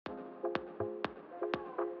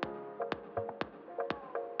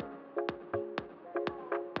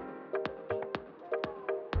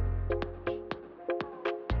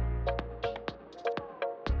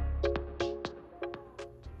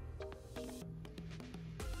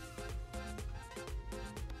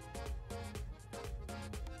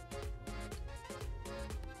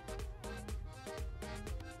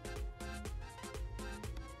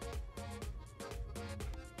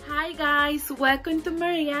Hi guys, welcome to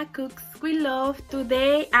Maria Cooks with Love.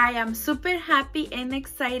 Today I am super happy and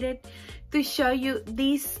excited to show you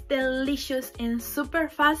this delicious and super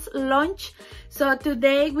fast lunch. So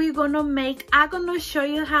today I'm gonna show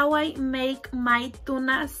you how I make my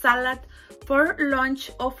tuna salad for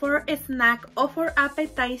lunch or for a snack or for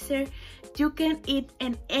appetizer. You can eat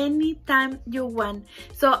in any time you want.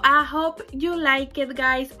 So I hope you like it,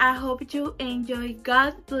 guys. I hope you enjoy.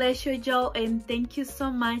 God bless you, Joe, and thank you so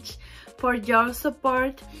much for your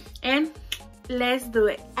support. And let's do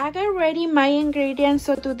it. I got ready my ingredients.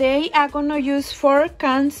 So today I'm gonna use 4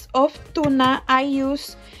 cans of tuna. I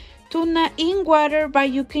use tuna in water,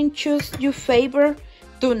 but you can choose your favorite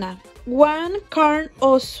tuna. 1 can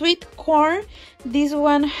of sweet corn. This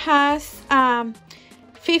one has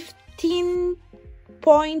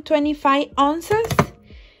 15.25 ounces,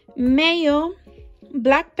 mayo,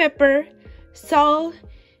 black pepper, salt,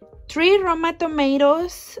 3 Roma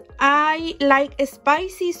tomatoes. I like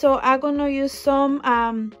spicy, so I'm gonna use some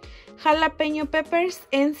jalapeño peppers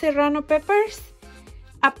and serrano peppers,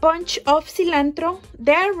 a bunch of cilantro.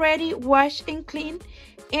 They're already washed and clean,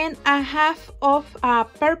 and a half of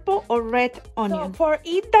purple or red onion. So for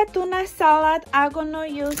eat the tuna salad, I'm gonna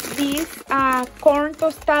use these corn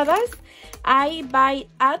tostadas. I buy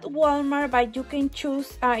at Walmart, but you can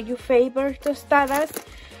choose your favorite tostadas.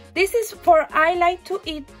 This is for, I like to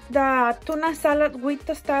eat the tuna salad with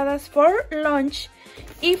tostadas for lunch.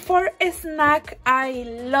 If for a snack, I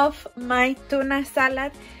love my tuna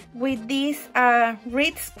salad with these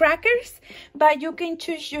Ritz crackers, but you can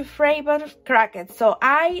choose your favorite crackers. So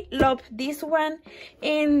I love this one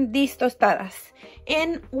and these tostadas.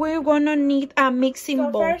 And we're gonna need a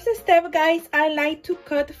mixing bowl. First step, guys, I like to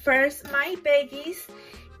cut first my veggies.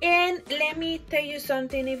 And let me tell you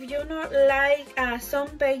something, if you don't like some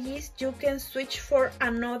veggies, you can switch for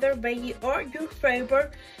another veggie or your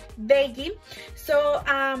favorite veggie. So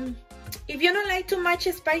if you don't like too much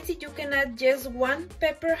spicy, you can add just 1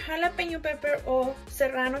 pepper, jalapeno pepper or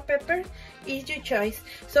serrano pepper, is your choice.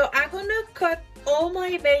 So I'm gonna cut all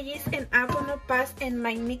my veggies and I'm gonna pass in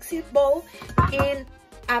my mixing bowl, and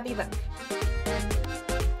I'll be back.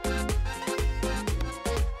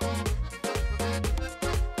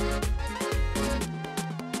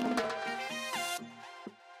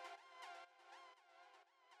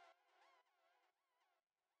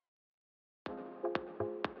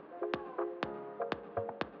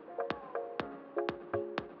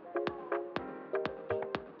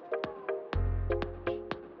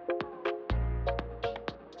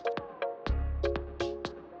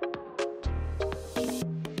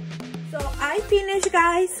 So I finished,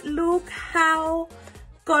 guys. Look how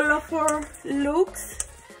colorful looks.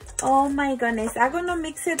 Oh my goodness. I'm gonna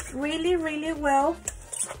mix it really well.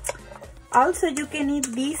 Also, you can eat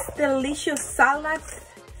this delicious salad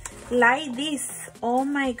like this. Oh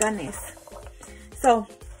my goodness. So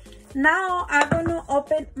now I'm gonna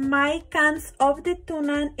open my cans of the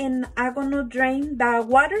tuna and I'm gonna drain the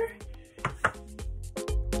water.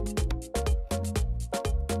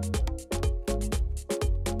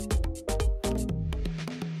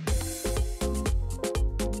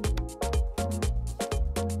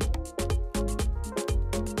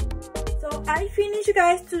 I finished,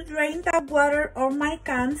 guys, to drain the water on my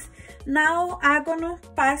cans. Now I'm gonna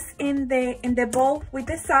pass in the bowl with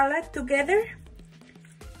the salad together.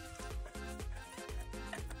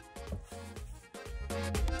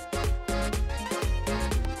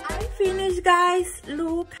 I finished, guys.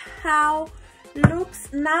 Look how looks.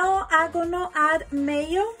 Now I'm gonna add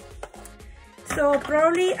mayo. So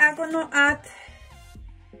probably I'm gonna add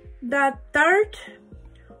the third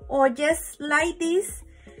or just like this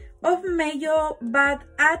of mayo, but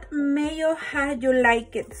add mayo how you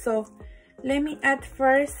like it. So let me add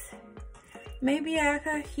first, maybe I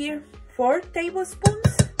have here 4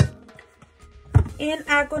 tablespoons, and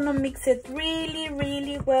I'm gonna mix it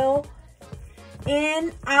really well.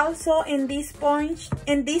 And also in this point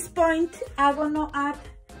I'm gonna add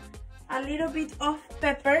a little bit of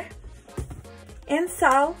pepper and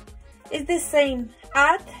salt. It's the same,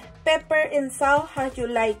 add pepper and salt how you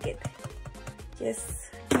like it, just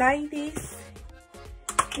like this,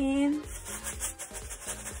 and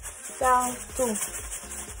salt too,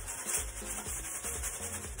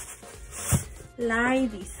 like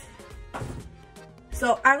this.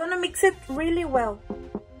 So I'm gonna mix it really well.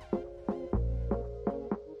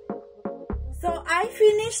 So I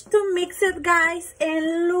finished to mix it, guys,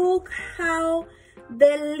 and look how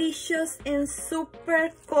delicious and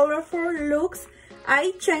super colorful looks.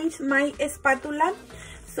 I changed my spatula,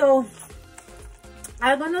 so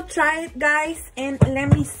I'm gonna try it, guys, and let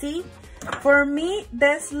me see. For me,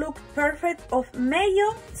 this look perfect of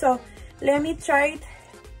mayo. So let me try it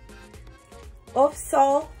of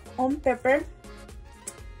salt on pepper.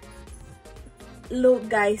 Look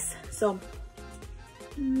guys, so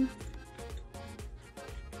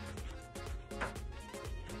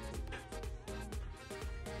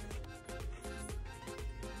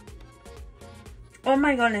oh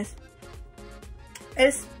my goodness,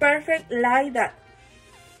 it's perfect like that.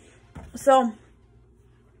 So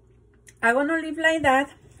I'm gonna leave like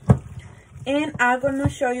that, and I'm gonna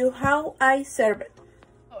show you how I serve it.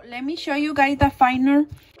 So let me show you guys the final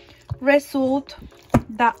result.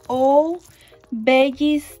 The all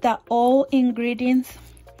veggies, the all ingredients,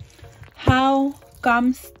 how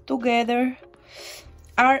comes together,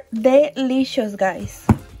 are delicious guys.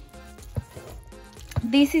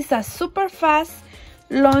 This is a super fast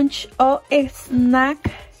lunch or a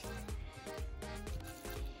snack.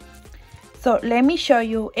 So let me show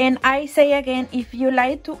you, and I say again, if you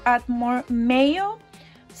like to add more mayo,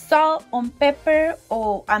 salt on pepper,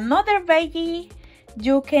 or another veggie,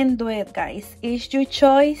 you can do it guys. It's your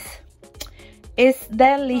choice. It's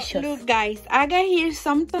delicious. Look guys, I got here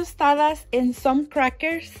some tostadas and some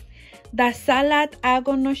crackers. The salad, I'm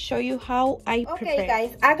gonna show you how I prepare. Okay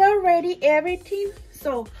guys, I got ready everything.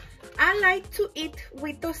 So I like to eat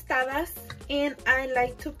with tostadas, and I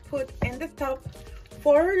like to put in the top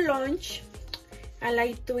for lunch. I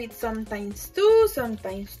like to eat sometimes 2,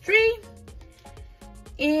 sometimes 3,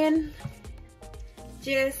 and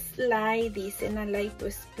just like this. And I like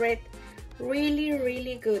to spread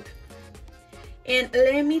really good. And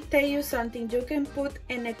let me tell you something, you can put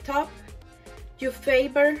in the top your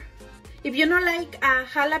favorite. If you don't like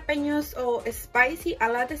jalapeños or spicy,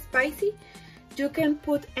 a lot of spicy, you can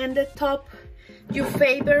put in the top your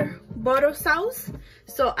favorite butter sauce.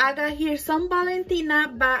 So I got here some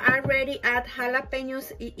Valentina, but I already add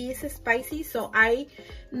jalapeños. It is spicy, so I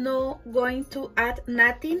not going to add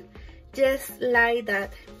nothing. Just like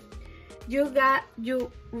that, you got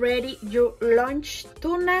you ready your lunch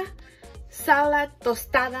tuna salad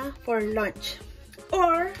tostada for lunch.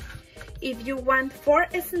 Or if you want for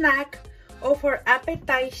a snack or for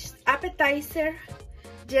appetizer,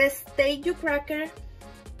 just take your cracker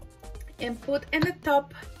and put in the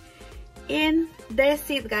top, and that's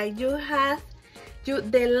it guys. You have your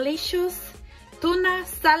delicious tuna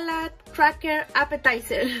salad cracker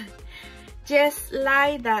appetizer. Just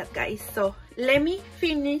like that guys. So let me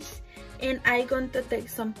finish, and I'm going to take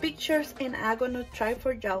some pictures, and I'm gonna try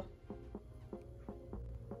for y'all.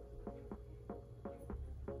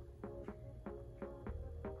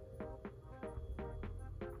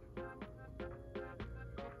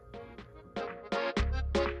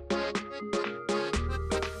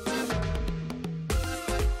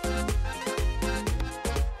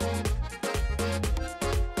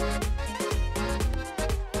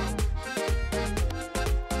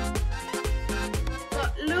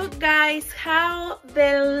 Guys, how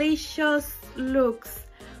delicious looks.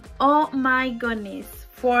 Oh my goodness,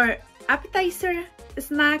 for appetizer,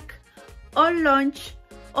 snack, or lunch,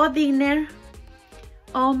 or dinner.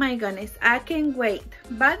 Oh my goodness, I can't wait.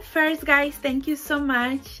 But first guys, thank you so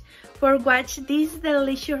much for watching this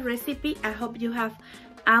delicious recipe. I hope you have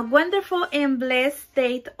a wonderful and blessed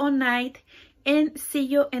day or night, and see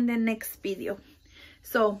you in the next video.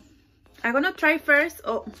 So I'm gonna try first.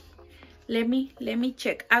 Oh, let me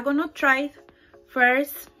check. I'm gonna try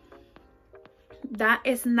first the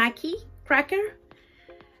snacky cracker,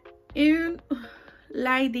 and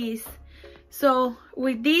like this. So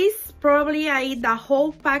with this, probably I eat the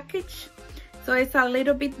whole package, so it's a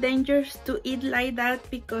little bit dangerous to eat like that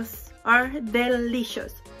because are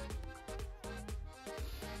delicious.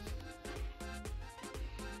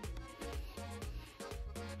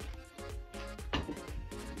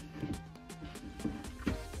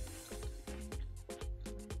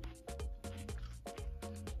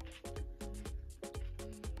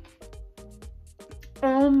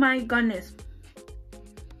 Oh my goodness,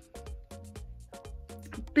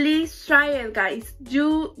 please try it guys,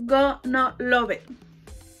 you gonna love it.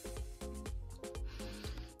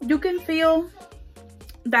 You can feel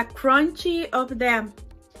the crunchy of the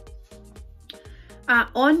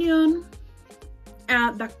onion,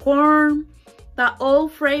 the corn, the all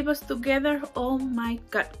flavors together. Oh my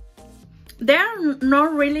god, they're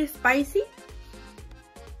not really spicy,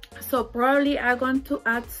 so probably I'm going to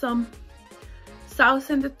add some sauce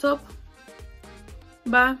in the top,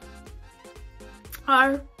 but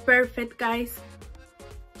are perfect guys.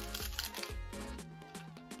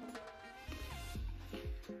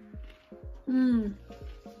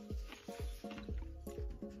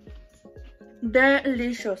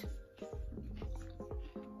 Delicious.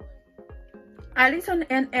 Allison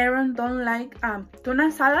and Aaron don't like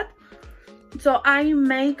tuna salad, so I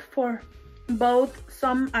make for both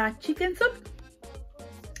some chicken soup.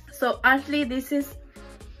 So actually this is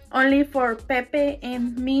only for Pepe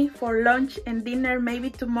and me for lunch and dinner, maybe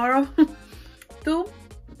tomorrow too.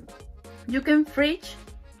 You can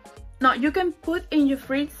you can put in your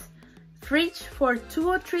fridge for 2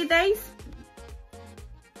 or 3 days.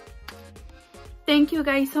 Thank you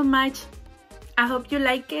guys so much. I hope you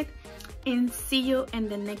like it, and see you in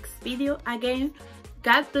the next video. Again,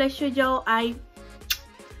 God bless you, y'all. I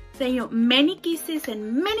send you many kisses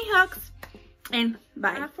and many hugs, and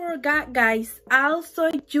bye. I forgot, guys, also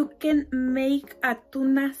you can make a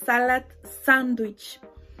tuna salad sandwich.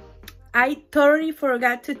 I totally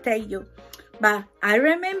forgot to tell you, but I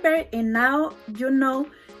remember, and now you know,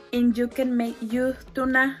 and you can make your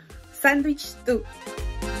tuna sandwich too.